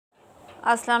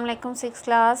Assalamu alaikum, 6th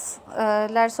class.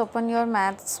 Let's open your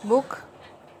maths book.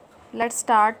 Let's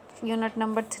start unit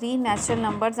number 3, natural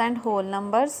numbers and whole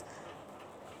numbers.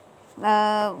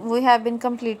 We have been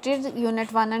completed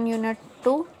unit 1 and unit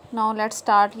 2. Now let's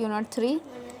start unit 3,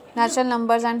 natural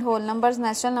numbers and whole numbers.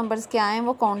 Natural numbers क्या हैं?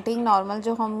 वो counting normal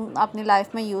जो हम अपनी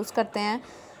life में use करते हैं,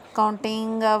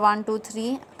 counting 1 2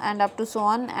 3 and up to so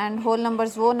on. And whole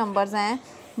numbers वो नंबर्स हैं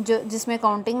जो जिसमें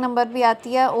काउंटिंग नंबर भी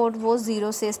आती है और वो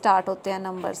ज़ीरो से स्टार्ट होते हैं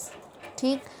नंबर्स.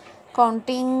 ठीक,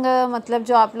 काउंटिंग मतलब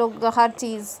जो आप लोग हर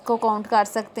चीज़ को काउंट कर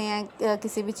सकते हैं,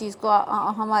 किसी भी चीज़ को.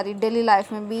 हमारी डेली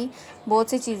लाइफ में भी बहुत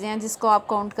सी चीज़ें हैं जिसको आप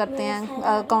काउंट करते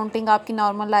हैं. काउंटिंग आपकी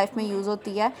नॉर्मल लाइफ में यूज़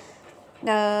होती है.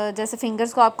 जैसे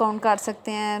फिंगर्स को आप काउंट कर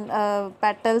सकते हैं,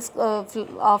 पेटल्स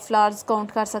ऑफ फ्लावर्स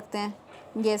काउंट कर सकते हैं.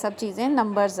 ये सब चीज़ें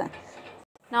नंबर्स हैं.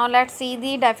 Now let's see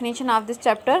the definition of this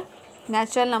chapter,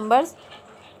 natural numbers.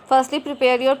 Firstly,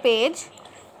 prepare your page,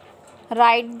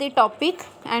 write the topic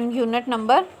and unit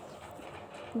number,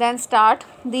 then start.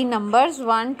 The numbers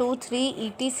 1 2 3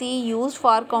 etc used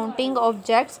for counting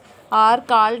objects are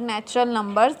called natural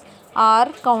numbers or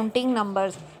counting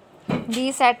numbers. The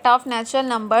set of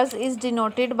natural numbers is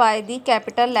denoted by the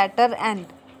capital letter N.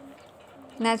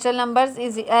 Natural numbers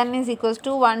is n is equals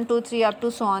to 1 2 3 up to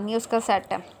so on. ये उसका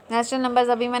set है. Natural numbers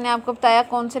अभी मैंने आपको बताया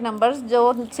कौन से numbers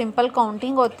जो सिंपल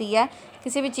काउंटिंग होती है,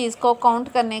 किसी भी चीज़ को काउंट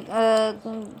करने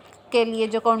के लिए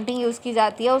जो काउंटिंग यूज़ की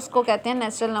जाती है उसको कहते हैं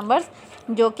नेचुरल नंबर्स,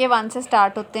 जो कि 1 से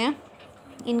स्टार्ट होते हैं.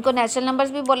 इनको नेचुरल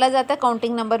नंबर्स भी बोला जाता है,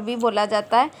 काउंटिंग नंबर भी बोला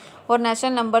जाता है. और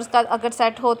नेचुरल नंबर्स का अगर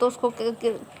सेट हो तो उसको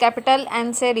कैपिटल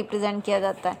N से रिप्रेजेंट किया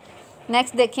जाता है.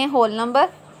 नेक्स्ट देखें whole number.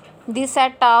 This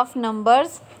set of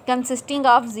numbers consisting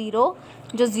of zero,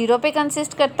 जो ज़ीरो पे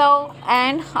कंसिस्ट करता हो,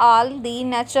 and all the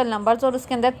natural numbers, और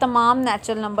उसके अंदर तमाम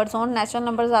नेचुरल नंबर्स हों. नेचुरल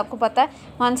नंबर्स आपको पता है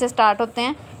 1 से स्टार्ट होते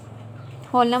हैं.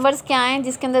 होल नंबर्स क्या हैं?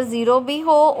 जिसके अंदर ज़ीरो भी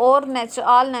हो और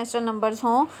ऑल नेचुरल नंबर्स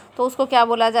हों तो उसको क्या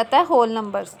बोला जाता है? Whole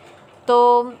numbers.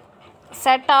 तो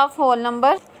set of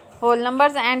whole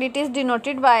numbers and it is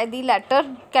denoted by the letter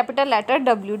capital letter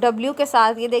W के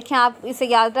साथ. ये देखें, आप इसे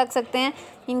याद रख सकते हैं.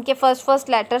 इनके फर्स्ट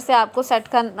लेटर से आपको सेट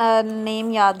का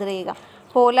नेम याद रहेगा.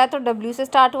 होल है तो W से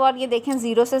स्टार्ट हुआ, और ये देखें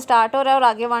 0 से स्टार्ट हो रहा है और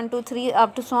आगे 1 2 3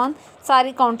 अप टू सो ऑन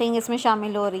सारी काउंटिंग इसमें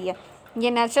शामिल हो रही है.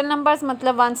 ये नेचुरल नंबर्स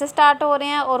मतलब 1 से स्टार्ट हो रहे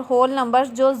हैं, और होल नंबर्स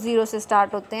जो 0 से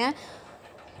स्टार्ट होते हैं.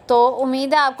 तो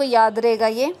उम्मीद है आपको याद रहेगा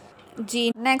ये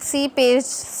जी. Next C page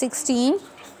 16.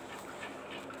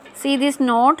 See this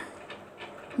note.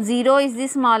 0 is the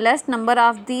smallest number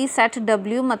of the set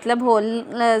W, मतलब होल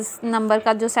नंबर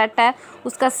का जो सेट है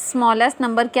उसका स्मॉलेस्ट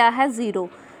नंबर क्या है? 0.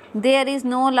 There is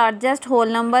no largest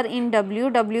whole number in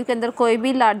W के अंदर कोई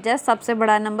भी लार्जेस्ट सबसे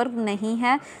बड़ा नंबर नहीं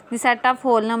है. The set of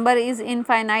whole number is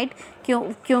infinite,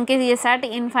 क्योंकि ये सेट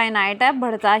इनफाइनाइट है,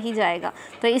 बढ़ता ही जाएगा.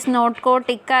 तो इस नोट को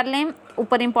टिक कर लें,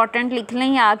 ऊपर इंपॉर्टेंट लिख लें,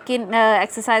 ये आपके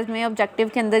एक्सरसाइज में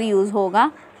ऑब्जेक्टिव के अंदर यूज़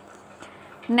होगा.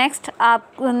 नेक्स्ट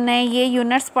आपने ये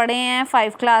यूनिट्स पढ़े हैं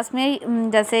 5 क्लास में.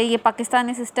 जैसे ये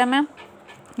पाकिस्तानी सिस्टम है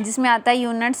जिसमें आता है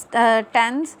यूनिट्स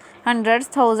 10s, 100s,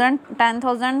 1000,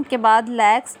 10,000 के बाद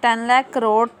लैक्स, 10 लाख,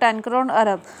 करोड़, 10 करोड़,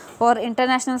 अरब. और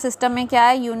इंटरनेशनल सिस्टम में क्या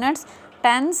है? यूनिट्स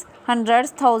 10s,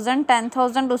 100s, 1000,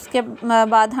 10,000, उसके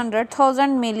बाद 100,000,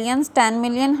 मिलियंस, 10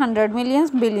 मिलियन, 100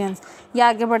 मिलियंस, बिलियंस. ये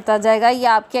आगे बढ़ता जाएगा. ये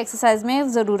आपकी एक्सरसाइज में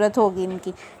ज़रूरत होगी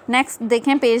इनकी. नेक्स्ट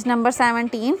देखें पेज नंबर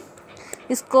 17.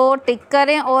 इसको टिक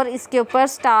करें और इसके ऊपर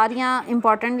स्टार या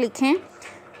इम्पॉर्टेंट लिखें.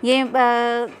 ये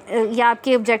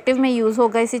आपके ऑब्जेक्टिव में यूज़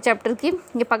होगा इसी चैप्टर की.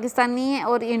 ये पाकिस्तानी है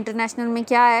और इंटरनेशनल में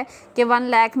क्या है कि 1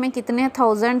 लाख में कितने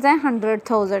थाउजेंड्स हैं?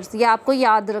 100,000. ये आपको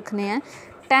याद रखने हैं.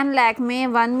 10 लाख में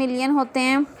 1 मिलियन होते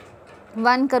हैं,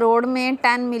 1 करोड़ में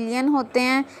 10 मिलियन होते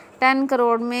हैं, 10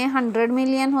 करोड़ में 100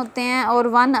 मिलियन होते हैं, और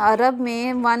 1 अरब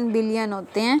में 1 बिलियन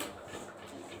होते हैं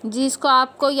जी. इसको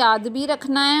आपको याद भी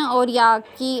रखना है और ये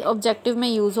आपकी ऑब्जेक्टिव में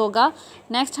यूज़ होगा.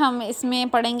 नेक्स्ट हम इसमें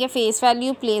पढ़ेंगे फेस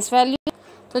वैल्यू, प्लेस वैल्यू.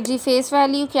 तो जी फेस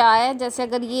वैल्यू क्या है? जैसे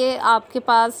अगर ये आपके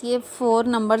पास ये 4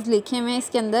 नंबर्स लिखे हुए हैं,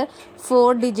 इसके अंदर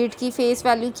 4 डिजिट की फेस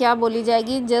वैल्यू क्या बोली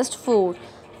जाएगी? जस्ट 4.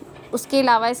 उसके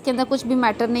अलावा इसके अंदर कुछ भी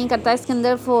मैटर नहीं करता. इसके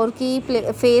अंदर 4 की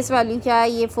फेस वैल्यू क्या है?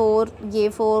 ये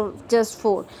 4, जस्ट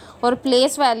 4. और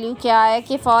प्लेस वैल्यू क्या है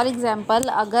कि फॉर एग्ज़ाम्पल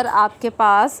अगर आपके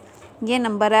पास ये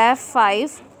नंबर है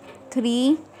 5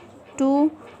 3 2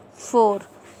 4,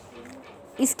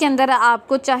 इसके अंदर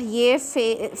आपको चाहिए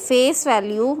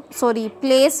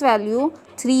प्लेस वैल्यू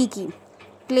 3 की.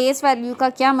 प्लेस वैल्यू का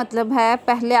क्या मतलब है?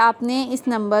 पहले आपने इस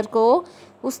नंबर को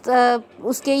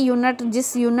उसके यूनिट,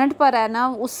 जिस यूनिट पर है ना,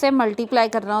 उससे मल्टीप्लाई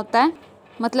करना होता है.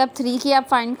 मतलब 3 की आप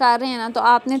फाइंड कर रहे हैं ना, तो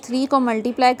आपने 3 को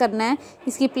मल्टीप्लाई करना है.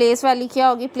 इसकी प्लेस वैल्यू क्या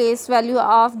होगी? Place value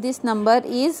of this number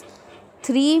is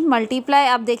 3 multiply,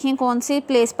 आप देखें कौन सी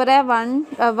प्लेस पर है,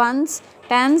 वंस,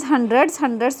 टेंस,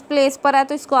 हंड्रेड्स प्लेस पर है,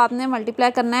 तो इसको आपने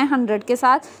मल्टीप्लाई करना है 100 के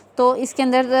साथ। तो इसके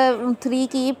अंदर 3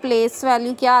 की प्लेस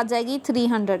वैल्यू क्या आ जाएगी,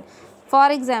 300।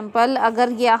 फॉर एग्ज़ाम्पल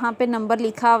अगर यहाँ पे नंबर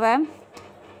लिखा हुआ है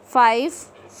 5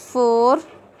 4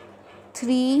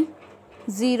 3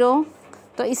 0,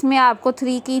 तो इसमें आपको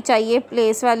 3 की चाहिए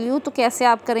प्लेस वैल्यू। तो कैसे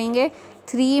आप करेंगे,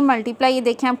 3 मल्टीप्लाई, ये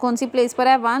देखें आप कौन सी प्लेस पर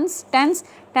है, वंस,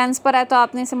 टेंस पर है, तो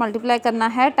आपने इसे मल्टीप्लाई करना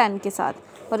है 10 के साथ,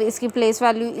 और इसकी प्लेस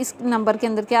वैल्यू इस नंबर के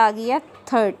अंदर क्या आ गई है,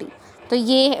 30। तो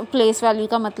ये प्लेस वैल्यू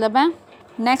का मतलब है।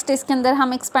 नेक्स्ट इसके अंदर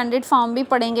हम एक्सपेंडेड फॉर्म भी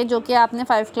पढ़ेंगे जो कि आपने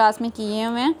 5 क्लास में किए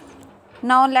हुए हैं।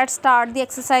 Now let's start the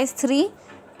exercise 3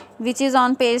 which is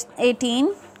on page 18।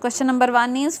 Question number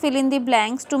 1 is fill in the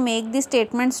blanks to make the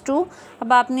statements true.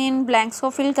 अब आपने इन ब्लैंक्स को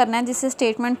फिल करना है जिससे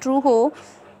स्टेटमेंट ट्रू हो।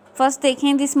 फर्स्ट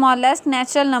देखें, the smallest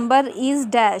natural number is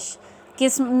dash.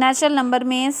 किस natural number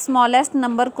में स्मॉलेस्ट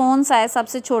नंबर कौन सा है,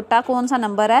 सबसे छोटा कौन सा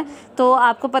नंबर है। तो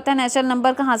आपको पता है नेचुरल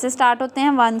नंबर कहाँ से स्टार्ट होते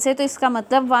हैं, 1 से, तो इसका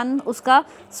मतलब 1 उसका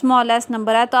स्मॉलेस्ट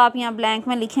नंबर है, तो आप यहाँ ब्लैंक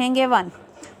में लिखेंगे 1।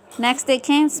 नेक्स्ट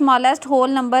देखें, smallest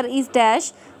whole number is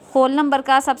dash. Whole number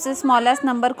का सबसे स्मॉलेस्ट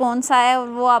नंबर कौन सा है,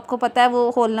 वो आपको पता है,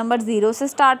 वो होल नंबर 0 से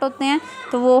स्टार्ट होते हैं,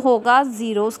 तो वो होगा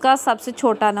 0 उसका सबसे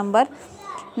छोटा नंबर।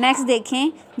 नेक्स्ट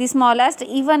देखें, the smallest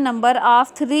even number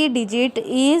of 3 digit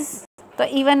is. तो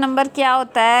इवन नंबर क्या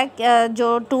होता है,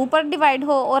 जो 2 पर डिवाइड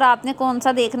हो, और आपने कौन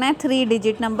सा देखना है, 3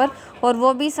 डिजिट नंबर, और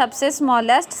वो भी सबसे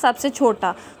स्मॉलेस्ट सबसे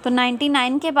छोटा। तो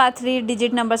 99 के बाद 3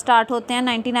 डिजिट नंबर स्टार्ट होते हैं,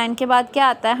 99 के बाद क्या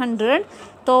आता है, 100।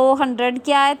 तो 100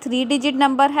 क्या है, 3 डिजिट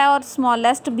नंबर है और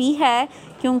स्मॉलेस्ट भी है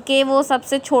क्योंकि वो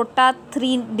सबसे छोटा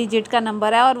 3 डिजिट का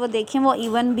नंबर है, और वो देखें वो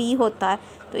इवन भी होता है,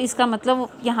 तो इसका मतलब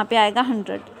यहाँ पे आएगा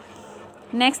 100।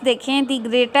 नेक्स्ट देखें, the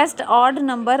greatest odd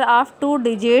number of 2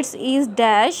 digits is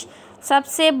dash.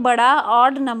 सबसे बड़ा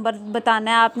ऑड नंबर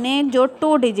बताना है आपने जो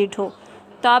 2 डिजिट हो।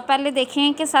 तो आप पहले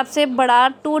देखें कि सबसे बड़ा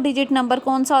 2 डिजिट नंबर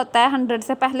कौन सा होता है, 100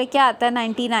 से पहले क्या आता है,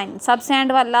 99। सबसे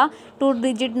एंड वाला 2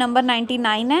 डिजिट नंबर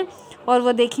 99 है, और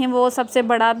वो देखें वो सबसे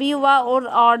बड़ा भी हुआ और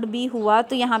ऑड भी हुआ,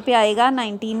 तो यहाँ पे आएगा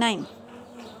 99।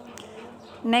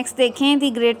 नेक्स्ट देखें,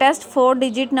 the greatest 4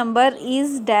 digit number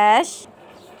is dash.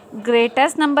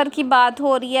 Greatest number की बात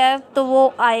हो रही है तो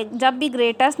वो आए, जब भी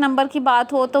ग्रेटेस्ट नंबर की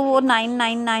बात हो तो वो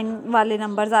 999 वाले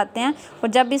नंबर्स आते हैं, और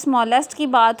जब भी स्मॉलेस्ट की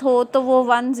बात हो तो वो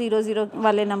 100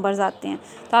 वाले नंबर्स आते हैं।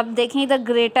 तो आप देखें इधर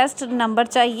ग्रेटेस्ट नंबर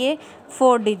चाहिए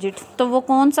 4 डिजिट, तो वो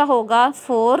कौन सा होगा,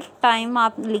 4 टाइम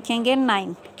आप लिखेंगे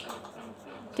 9,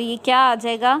 तो ये क्या आ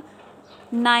जाएगा,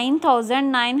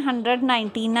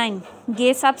 9999।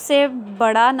 ये सबसे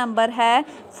बड़ा नंबर है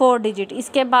 4 डिजिट।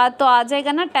 इसके बाद तो आ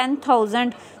जाएगा ना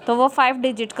 10,000, तो वो 5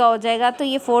 डिजिट का हो जाएगा, तो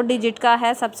ये 4 डिजिट का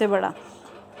है सबसे बड़ा।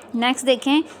 नेक्स्ट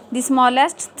देखें, the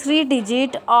smallest 3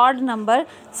 digit odd number.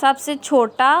 सबसे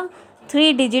छोटा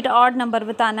 3 डिजिट ऑड नंबर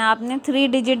बताना है आपने। 3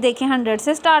 डिजिट देखें 100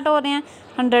 से स्टार्ट हो रहे हैं,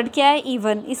 100 क्या है,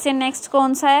 इवन। इससे नेक्स्ट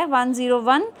कौन सा है,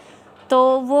 101,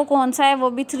 तो वो कौन सा है, वो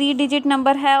भी 3 डिजिट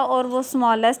नंबर है, और वो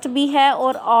स्मॉलेस्ट भी है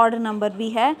और ऑड नंबर भी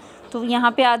है, तो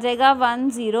यहाँ पे आ जाएगा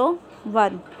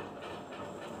 101।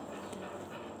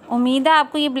 उम्मीद है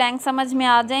आपको ये ब्लैंक समझ में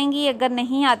आ जाएंगी, अगर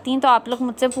नहीं आती तो आप लोग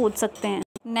मुझसे पूछ सकते हैं।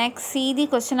 Next C the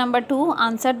question number 2,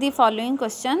 answer the following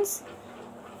questions.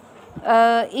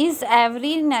 Is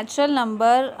every natural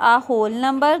number uh whole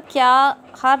number. क्या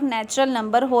हर नेचुरल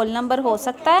नंबर होल नंबर हो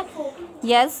सकता है,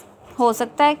 यस हो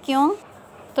सकता है, क्यों।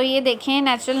 तो ये देखें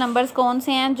नेचुरल नंबर्स कौन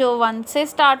से हैं, जो 1 से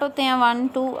स्टार्ट होते हैं, 1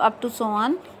 2 अप टू सो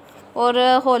ऑन, और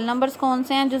होल नंबर्स कौन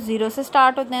से हैं जो 0 से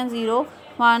स्टार्ट होते हैं, 0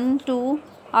 1 2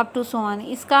 अप टू सो ऑन।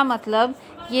 इसका मतलब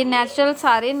ये नेचुरल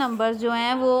सारे नंबर्स जो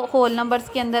हैं वो होल नंबर्स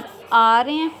के अंदर आ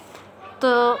रहे हैं,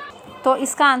 तो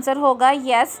इसका आंसर होगा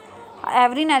yes,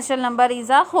 every natural number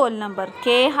is a whole number,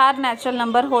 के हर नेचुरल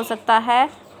नंबर हो सकता है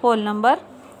होल नंबर,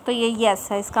 तो ये यस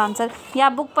है इसका आंसर। या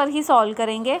बुक पर ही सॉल्व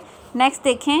करेंगे। नेक्स्ट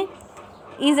देखें,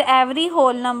 is every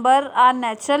whole number uh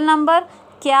natural number.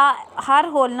 क्या her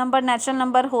whole number natural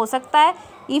number हो सकता है,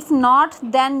 if not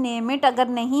then name it. अगर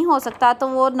नहीं हो सकता तो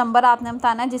वो नंबर आपने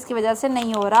बताना है जिसकी वजह से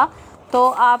नहीं हो रहा। तो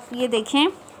आप ये देखें,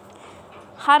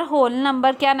 हर होल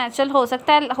नंबर क्या नेचुरल हो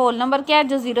सकता है, होल नंबर क्या है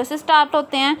जो 0 से स्टार्ट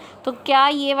होते हैं, तो क्या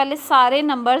ये वाले सारे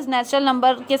नंबर्स नेचुरल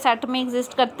नंबर के सेट में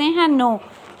एग्जिस्ट करते हैं, नो।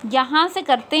 यहाँ से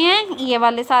करते हैं ये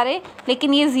वाले सारे,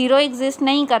 लेकिन ये 0 एग्जिस्ट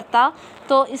नहीं करता,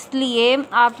 तो इसलिए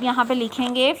आप यहाँ पे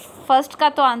लिखेंगे फर्स्ट का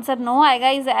तो आंसर नो आएगा,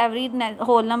 is every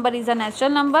whole number is a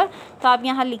natural number, तो आप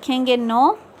यहाँ लिखेंगे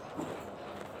नो।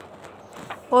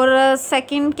 और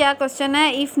सेकंड क्या क्वेश्चन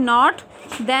है, if not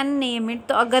then name it.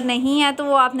 तो अगर नहीं है तो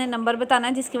वो आपने नंबर बताना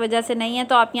है जिसकी वजह से नहीं है,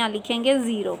 तो आप यहाँ लिखेंगे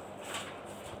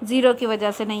 0 की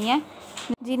वजह से नहीं है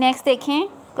जी। नेक्स्ट देखें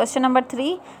question number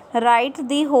 3, right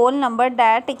the whole number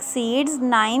that exceeds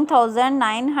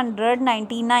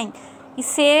 9999।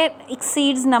 इससे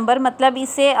एक्सीड्स नंबर मतलब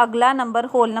इससे अगला नंबर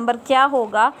होल नंबर क्या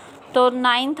होगा, तो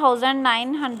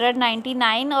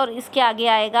 9999 और इसके आगे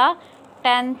आएगा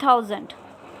 10,000।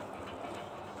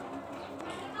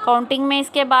 काउंटिंग में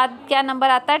इसके बाद क्या नंबर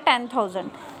आता है,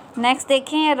 10,000। नेक्स्ट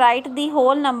देखें, right the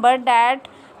whole number that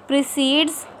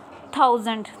precedes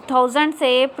 1000। 1000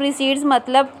 से प्रीसीड्स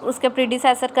मतलब उसके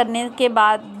प्रीडिसेसर करने के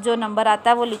बाद जो नंबर आता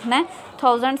है वो लिखना है।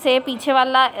 1000 से पीछे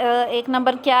वाला एक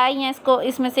नंबर क्या है, या इसको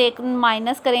इसमें से एक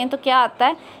माइनस करें तो क्या आता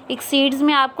है। एक्सीड्स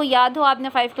में आपको याद हो, आपने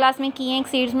 5 क्लास में किए हैं,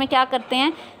 एक्सीड्स में क्या करते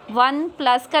हैं, 1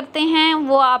 प्लस करते हैं,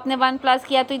 वो आपने 1 प्लस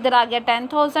किया तो इधर आ गया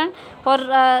 10,000। और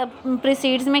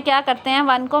प्रीसीड्स में क्या करते हैं,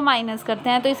 1 को माइनस करते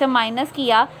हैं, तो इसे माइनस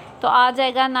किया तो आ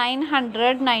जाएगा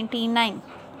 999।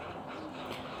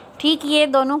 ठीक, ये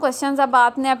दोनों क्वेश्चंस अब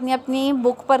आपने अपनी अपनी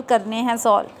बुक पर करने हैं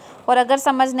सॉल्व, और अगर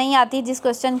समझ नहीं आती जिस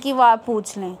क्वेश्चन की वो आप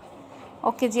पूछ लें।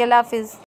 ओके जी, अल्लाह हाफिज़।